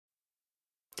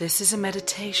This is a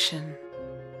meditation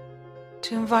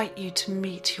to invite you to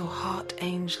meet your heart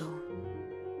angel,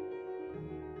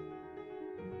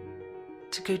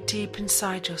 to go deep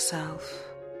inside yourself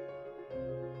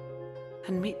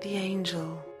and meet the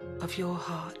angel of your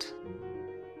heart.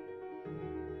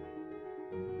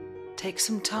 Take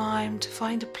some time to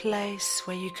find a place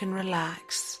where you can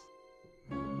relax,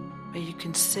 where you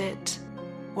can sit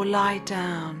or lie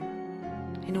down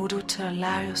in order to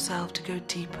allow yourself to go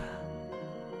deeper,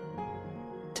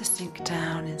 to sink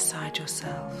down inside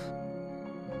yourself.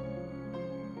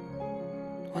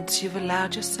 Once you've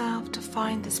allowed yourself to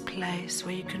find this place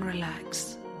where you can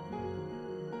relax,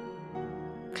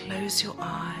 close your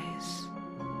eyes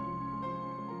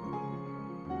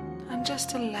and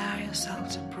just allow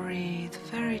yourself to breathe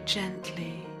very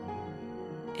gently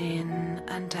in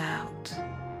and out,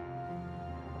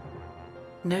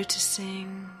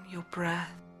 noticing your breath,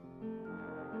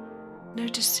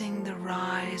 noticing the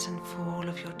rise and fall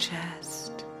of your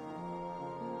chest,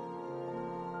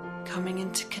 coming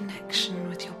into connection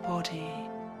with your body,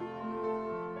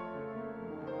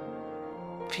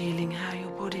 feeling how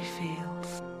your body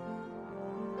feels.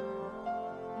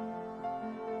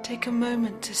 Take a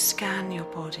moment to scan your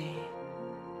body.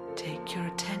 Take your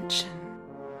attention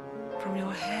from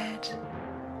your head,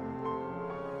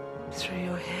 through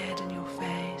your head and your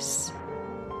face,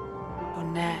 your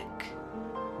neck,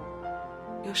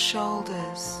 your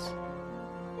shoulders,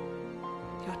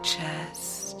 your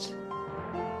chest,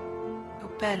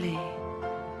 your belly,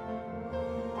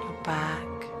 your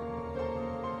back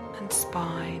and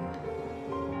spine,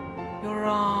 your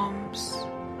arms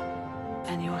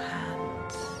and your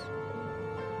hands.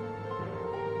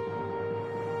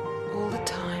 All the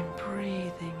time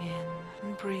breathing in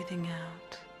and breathing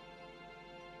out,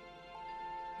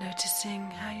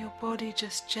 noticing how your body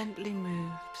just gently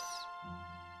moves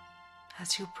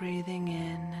as you're breathing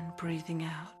in and breathing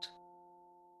out.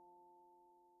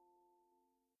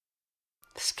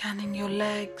 Scanning your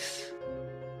legs,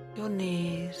 your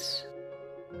knees,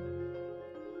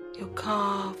 your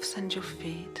calves and your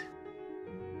feet.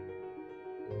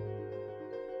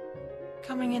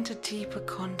 Coming into deeper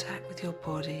contact with your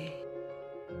body.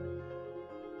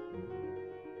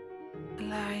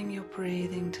 Allowing your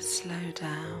breathing to slow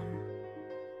down.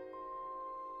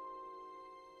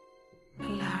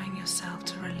 Allowing yourself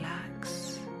to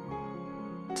relax,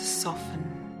 to soften,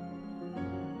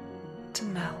 to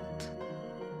melt.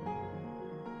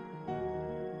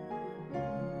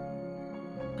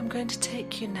 I'm going to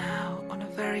take you now on a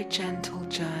very gentle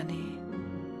journey.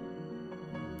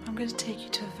 I'm going to take you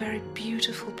to a very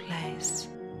beautiful place.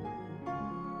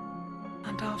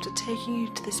 And after taking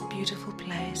you to this beautiful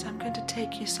place, I'm going to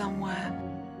take you somewhere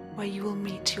where you will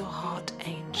meet your heart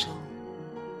angel.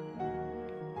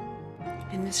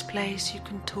 In this place you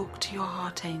can talk to your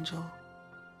heart angel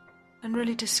and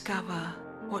really discover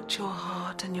what your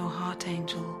heart and your heart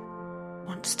angel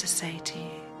wants to say to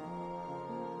you.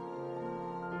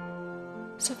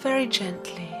 So very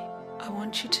gently, I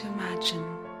want you to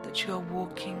imagine that you are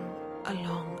walking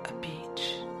along a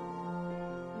beach.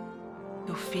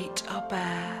 Your feet are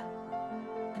bare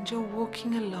and you're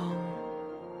walking along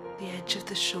the edge of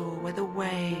the shore where the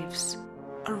waves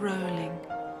are rolling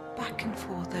back and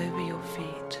forth over your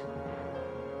feet.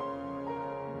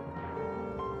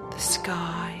 The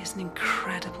sky is an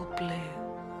incredible blue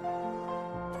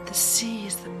and the sea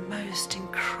is the most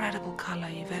incredible colour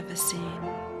you've ever seen.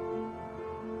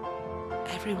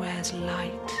 Everywhere is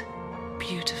light,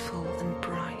 beautiful and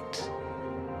bright,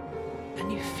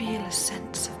 and you feel a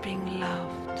sense of being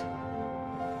loved.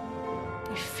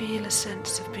 You feel a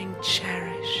sense of being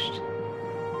cherished.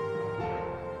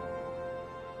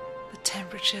 The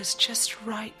temperature's just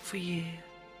right for you,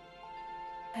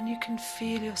 and you can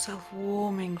feel yourself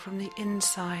warming from the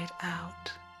inside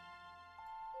out,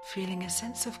 feeling a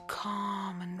sense of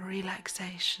calm and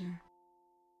relaxation,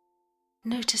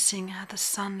 noticing how the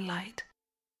sunlight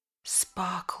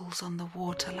sparkles on the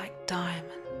water like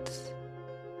diamonds,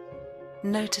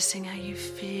 noticing how you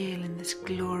feel in this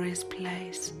glorious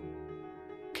place,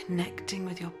 connecting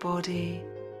with your body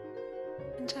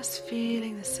and just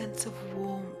feeling the sense of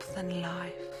warmth and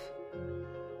life.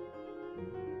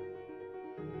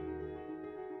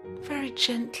 Very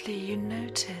gently you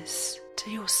notice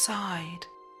to your side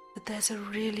that there's a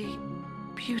really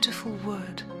beautiful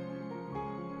wood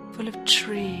full of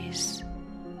trees.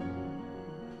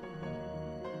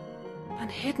 And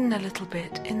hidden a little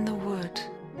bit in the wood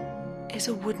is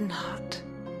a wooden hut.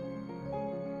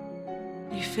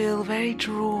 You feel very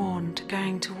drawn to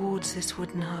going towards this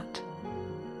wooden hut,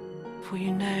 for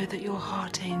you know that your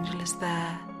heart angel is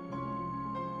there,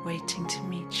 waiting to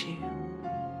meet you.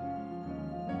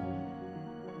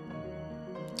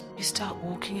 You start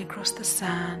walking across the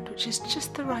sand, which is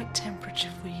just the right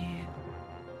temperature for you.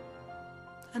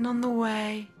 And on the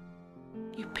way,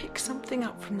 you pick something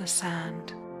up from the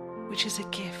sand, which is a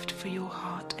gift for your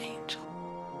heart angel.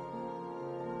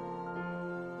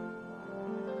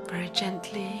 Very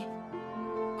gently,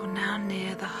 you're now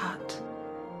near the hut.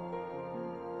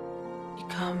 You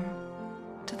come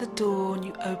to the door and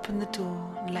you open the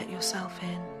door and let yourself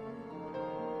in.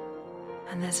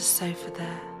 And there's a sofa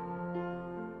there.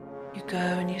 You go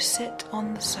and you sit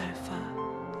on the sofa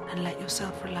and let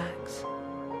yourself relax,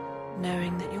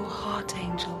 knowing that your heart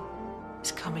angel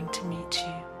is coming to meet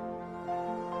you.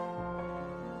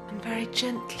 And very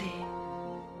gently,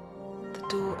 the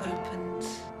door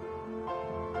opens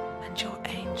and your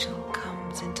angel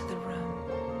comes into the room.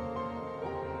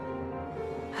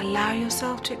 Allow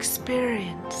yourself to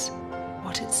experience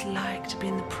what it's like to be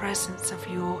in the presence of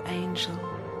your angel.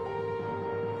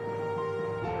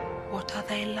 What are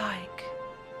they like?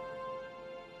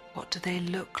 What do they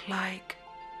look like,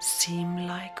 seem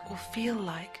like, or feel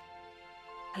like?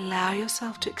 Allow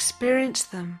yourself to experience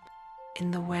them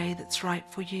in the way that's right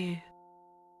for you.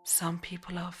 Some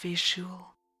people are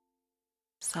visual,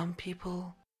 some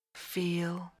people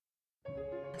feel,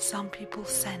 and some people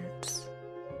sense.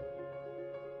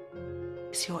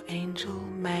 Is your angel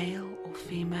male or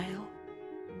female?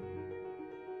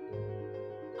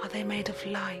 Are they made of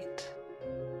light?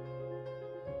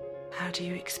 How do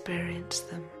you experience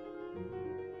them?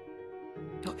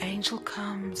 Your angel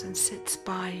comes and sits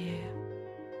by you.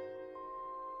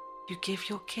 You give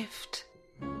your gift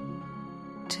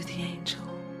to the angel,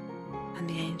 and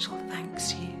the angel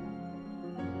thanks you.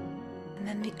 And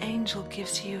then the angel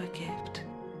gives you a gift.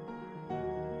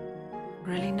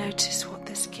 Really notice what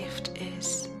this gift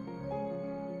is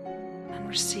and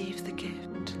receive the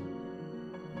gift.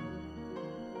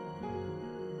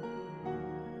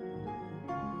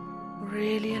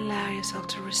 Really allow yourself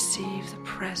to receive the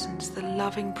presence, the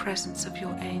loving presence of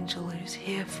your angel who's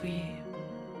here for you,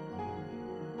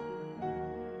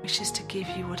 wishes to give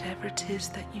you whatever it is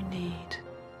that you need.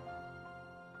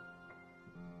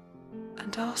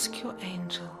 And ask your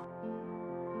angel,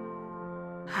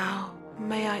 how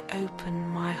may I open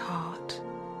my heart?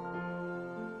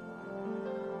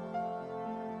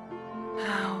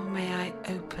 How may I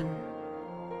open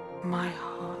my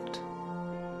heart?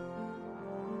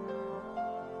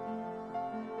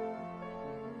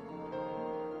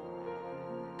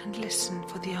 And listen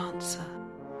for the answer.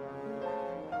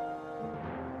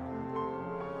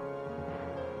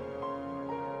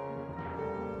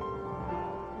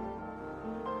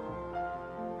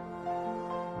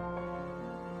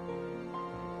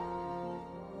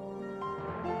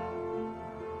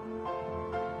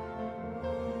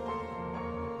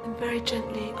 And very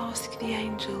gently ask the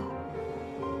angel,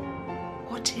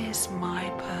 what is my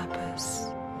purpose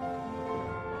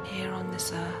here on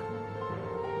this earth?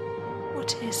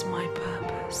 What is my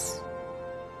purpose?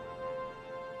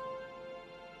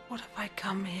 What have I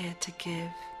come here to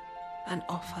give and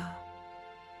offer?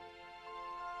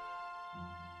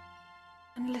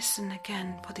 And listen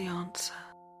again for the answer.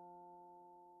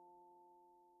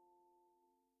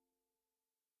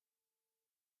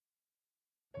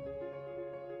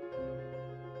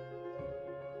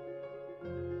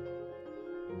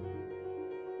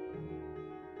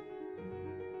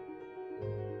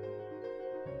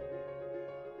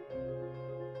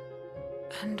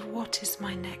 And what is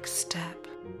my next step?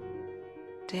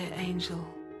 Dear angel,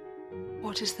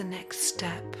 what is the next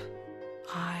step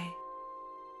I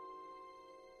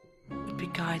would be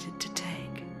guided to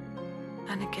take?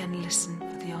 And again listen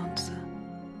for the answer.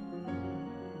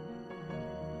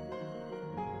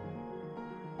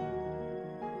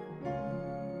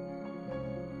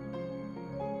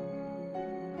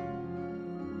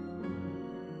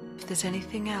 If there's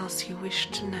anything else you wish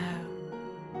to know,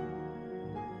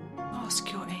 ask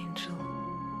your angel.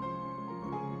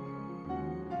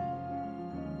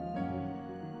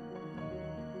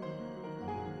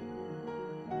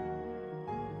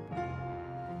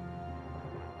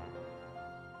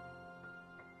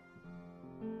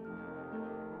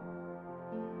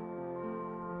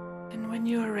 And when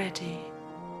you are ready,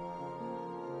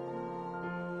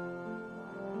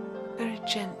 very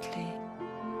gently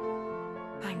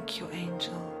thank your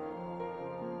angel.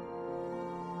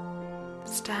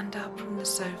 Stand up from the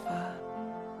sofa,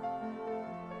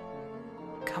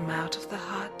 come out of the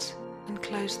hut and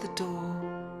close the door,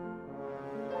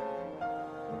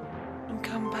 and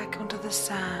come back onto the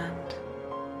sand,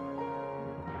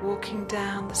 walking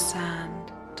down the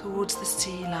sand towards the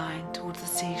sea line, towards the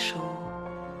seashore,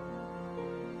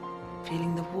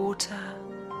 feeling the water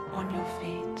on your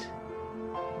feet,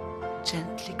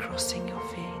 gently crossing your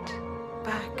feet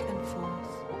back and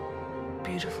forth,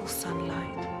 beautiful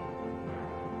sunlight,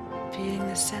 feeling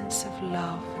the sense of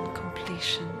love and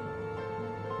completion,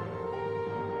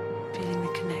 feeling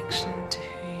the connection to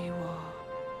who you are,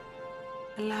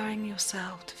 allowing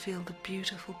yourself to feel the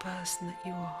beautiful person that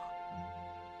you are.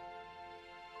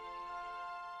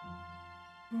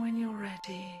 And when you're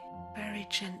ready, very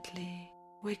gently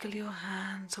wiggle your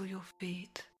hands or your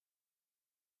feet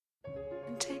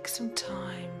and take some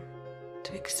time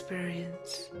to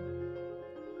experience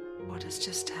what has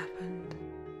just happened.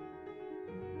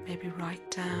 Maybe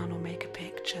write down or make a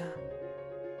picture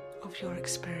of your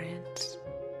experience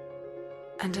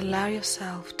and allow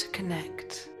yourself to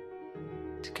connect,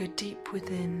 to go deep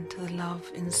within to the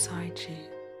love inside you,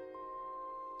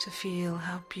 to feel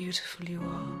how beautiful you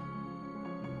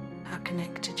are, how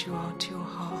connected you are to your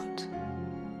heart,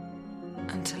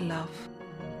 and to love.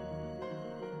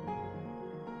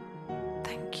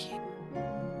 Thank you.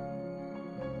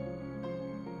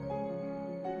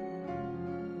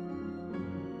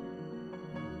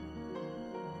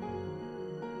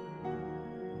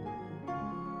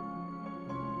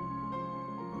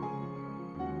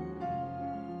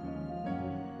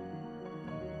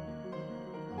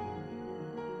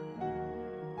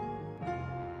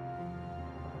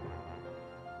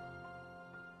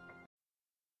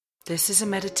 This is a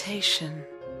meditation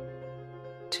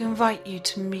to invite you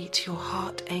to meet your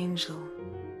heart angel,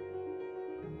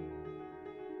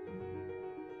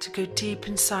 to go deep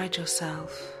inside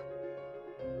yourself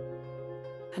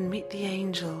and meet the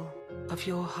angel of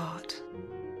your heart.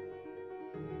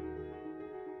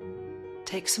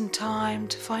 Take some time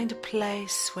to find a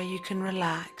place where you can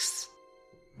relax,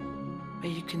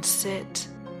 where you can sit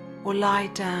or lie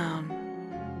down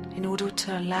in order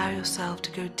to allow yourself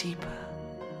to go deeper,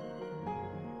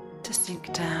 to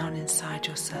sink down inside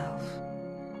yourself.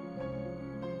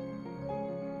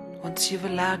 Once you've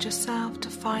allowed yourself to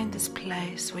find this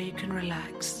place where you can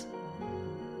relax,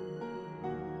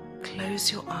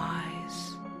 close your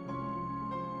eyes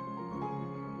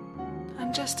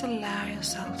and just allow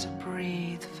yourself to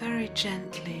breathe very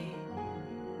gently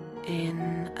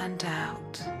in and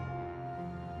out,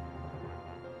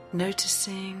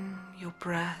 noticing your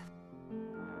breath,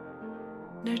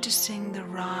 noticing the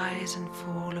rise and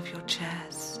fall of your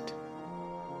chest,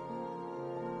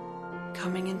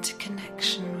 coming into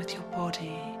connection with your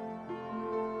body,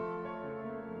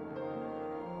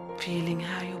 feeling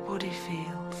how your body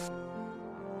feels.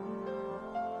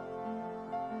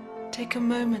 Take a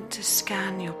moment to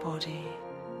scan your body.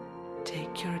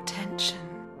 Take your attention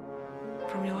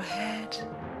from your head,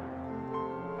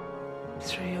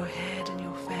 through your head and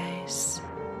your face,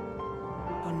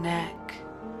 your neck,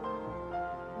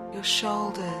 your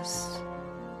shoulders,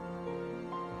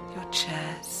 your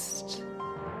chest,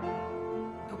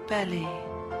 your belly,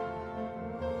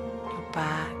 your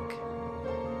back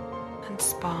and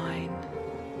spine,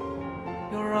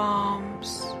 your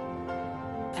arms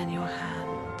and your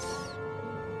hands.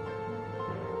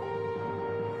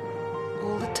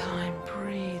 All the time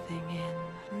breathing in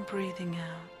and breathing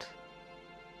out,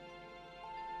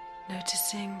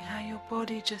 noticing how your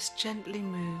body just gently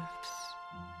moves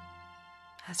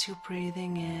as you're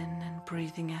breathing in and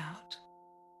breathing out.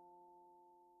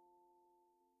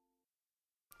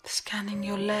 Scanning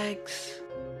your legs,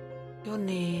 your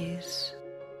knees,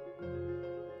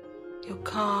 your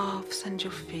calves and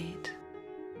your feet.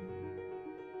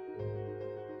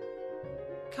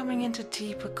 Coming into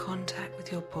deeper contact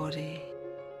with your body.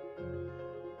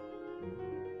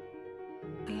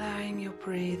 Allowing your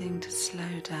breathing to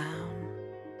slow down.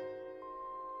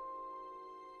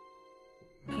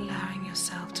 Allowing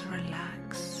yourself to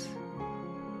relax,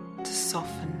 to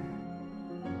soften,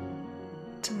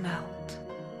 to melt.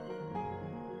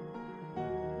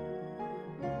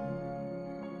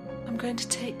 I'm going to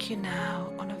take you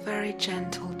now on a very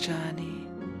gentle journey.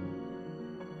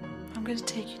 I'm going to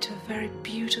take you to a very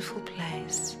beautiful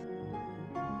place.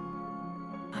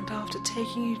 And after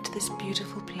taking you to this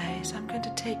beautiful place, I'm going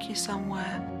to take you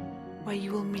somewhere where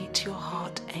you will meet your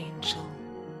heart angel.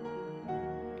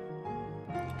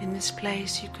 In this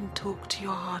place you can talk to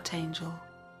your heart angel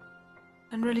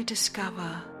and really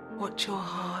discover what your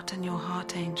heart and your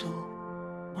heart angel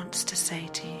wants to say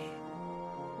to you.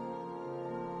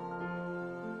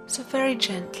 So very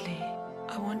gently,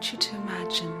 I want you to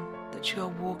imagine that you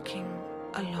are walking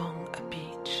along a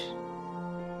beach.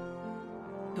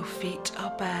 Your feet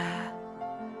are bare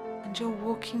and you're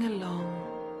walking along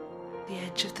the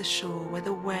edge of the shore where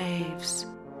the waves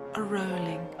are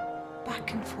rolling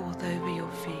back and forth over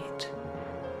your feet.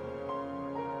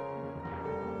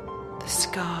 The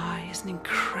sky is an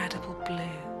incredible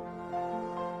blue,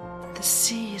 The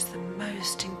sea is the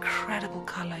most incredible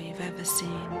colour you've ever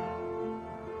seen.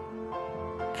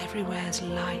 Everywhere is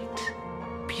light,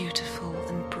 beautiful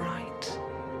and bright,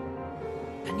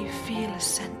 and you feel a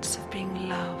sense of being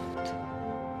loved.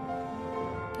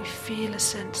 You feel a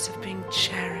sense of being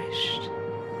cherished.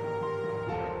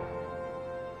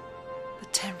 The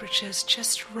temperature's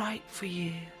just right for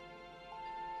you,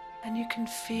 and you can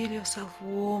feel yourself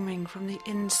warming from the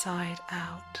inside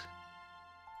out,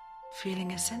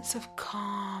 feeling a sense of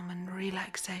calm and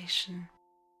relaxation,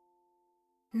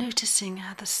 noticing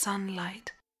how the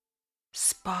sunlight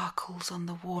sparkles on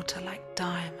the water like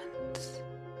diamonds,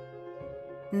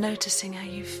 noticing how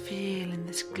you feel in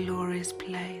this glorious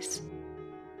place,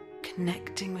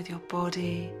 connecting with your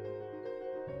body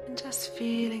and just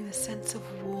feeling the sense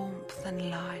of warmth and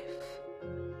life.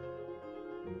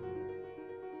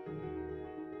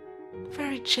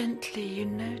 Very gently you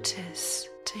notice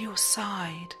to your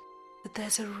side that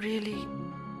there's a really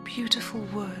beautiful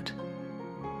wood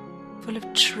full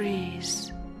of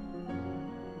trees,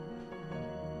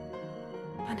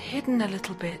 and hidden a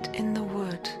little bit in the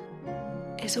wood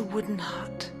is a wooden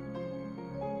hut.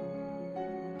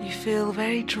 You feel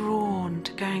very drawn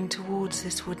to going towards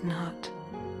this wooden hut,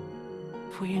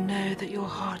 for you know that your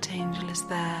heart angel is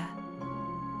there,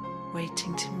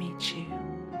 waiting to meet you.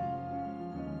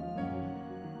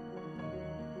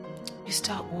 You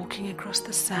start walking across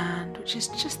the sand, which is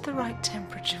just the right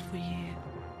temperature for you.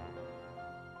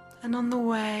 And on the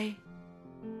way,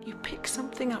 you pick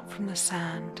something up from the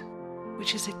sand,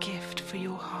 which is a gift for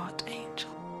your heart angel.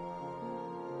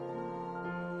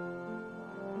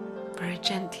 Very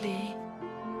gently,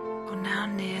 you're now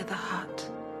near the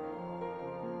hut.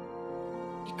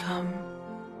 You come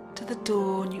to the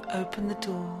door and you open the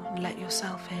door and let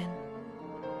yourself in.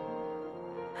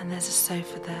 And there's a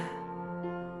sofa there.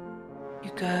 You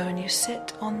go and you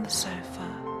sit on the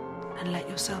sofa and let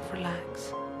yourself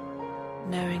relax,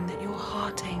 knowing that your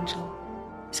heart angel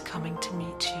is coming to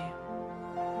meet you.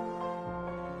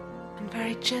 And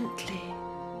very gently,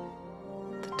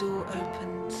 the door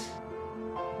opens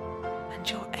and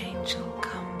your angel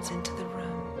comes into the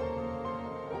room.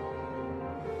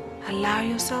 Allow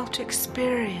yourself to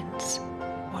experience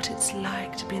what it's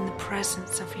like to be in the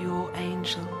presence of your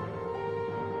angel.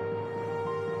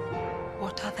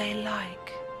 What are they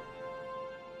like?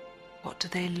 What do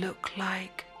they look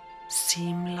like,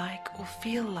 seem like, or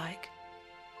feel like?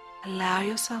 Allow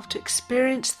yourself to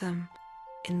experience them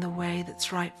in the way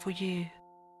that's right for you.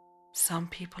 Some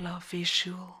people are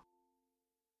visual,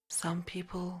 some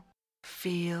people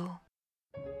feel,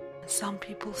 and some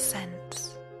people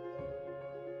sense.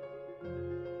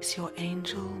 Is your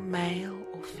angel male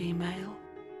or female?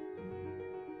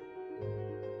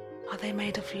 Are they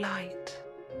made of light?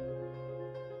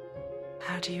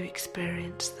 How do you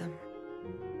experience them?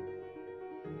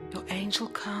 Your angel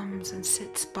comes and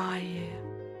sits by you.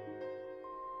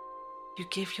 You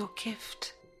give your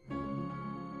gift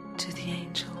to the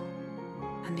angel,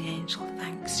 and the angel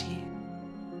thanks you.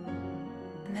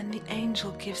 And then the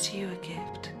angel gives you a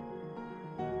gift.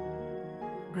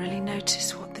 Really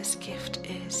notice what this gift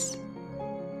is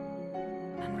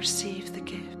and receive the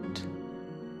gift.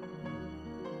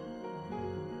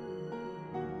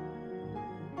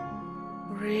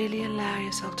 Really allow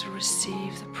yourself to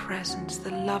receive the presence, the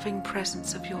loving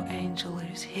presence of your angel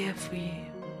who's here for you,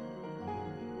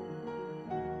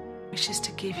 wishes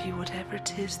to give you whatever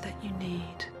it is that you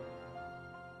need.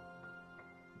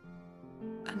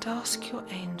 And ask your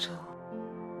angel,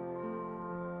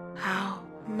 how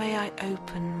may I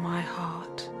open my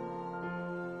heart?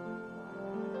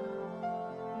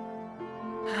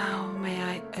 How may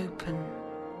I open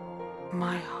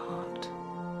my heart?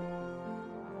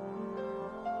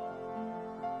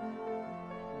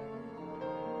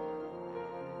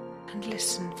 And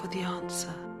listen for the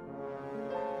answer.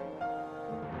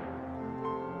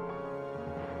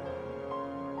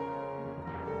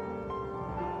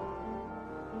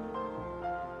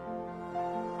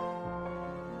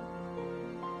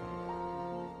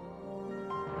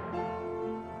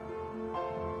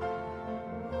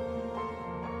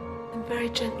 And very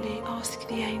gently ask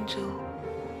the angel,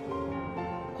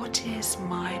 what is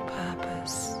my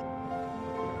purpose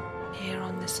here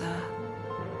on this earth?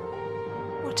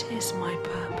 What is my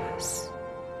purpose?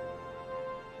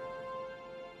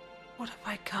 What have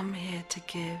I come here to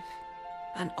give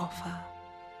and offer?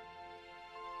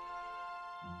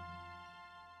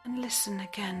 And listen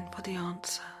again for the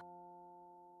answer.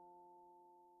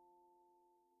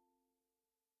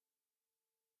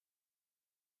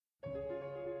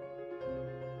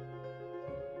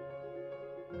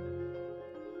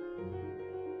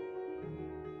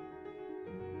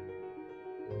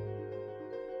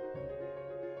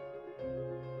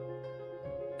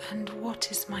 And what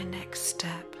is my next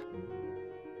step?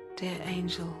 Dear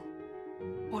angel,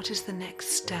 what is the next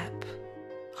step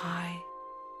I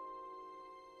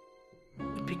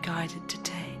would be guided to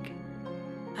take?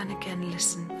 And again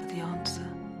listen for the answer.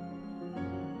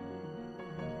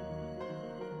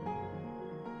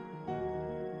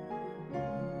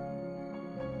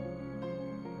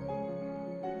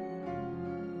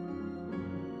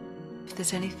 If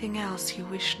there's anything else you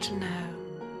wish to know,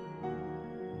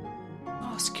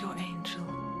 ask your angel.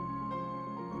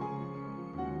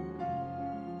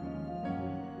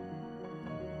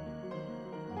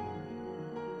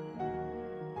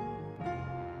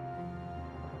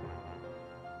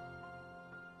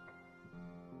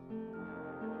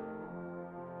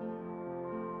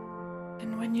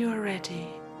 And when you are ready,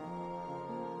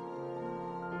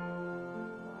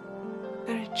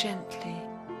 very gently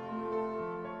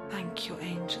thank your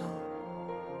angel.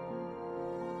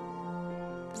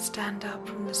 Stand up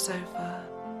from the sofa,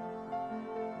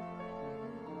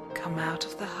 come out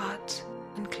of the hut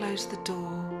and close the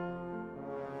door,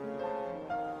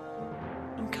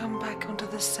 and come back onto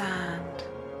the sand,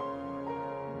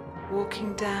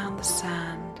 walking down the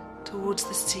sand towards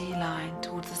the sea line,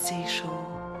 towards the seashore,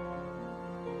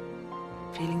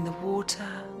 feeling the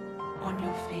water on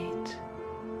your feet,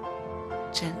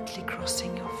 gently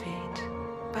crossing your feet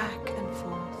back and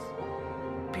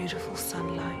forth, beautiful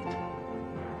sunlight,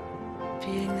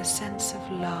 feeling the sense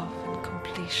of love and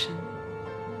completion,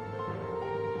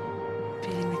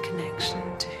 feeling the connection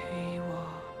to who you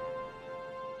are,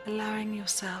 allowing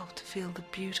yourself to feel the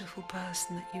beautiful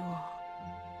person that you are.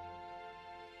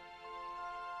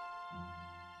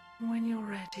 And when you're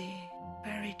ready,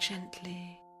 very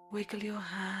gently wiggle your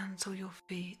hands or your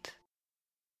feet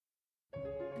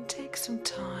and take some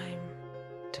time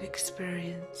to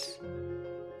experience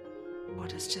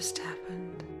what has just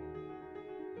happened.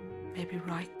 Maybe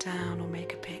write down or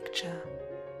make a picture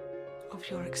of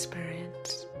your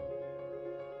experience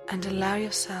and allow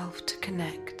yourself to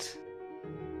connect,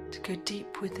 to go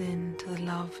deep within to the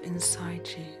love inside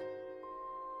you,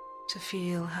 to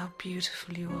feel how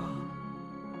beautiful you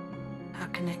are, how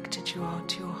connected you are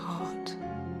to your heart,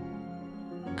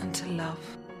 and to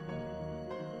love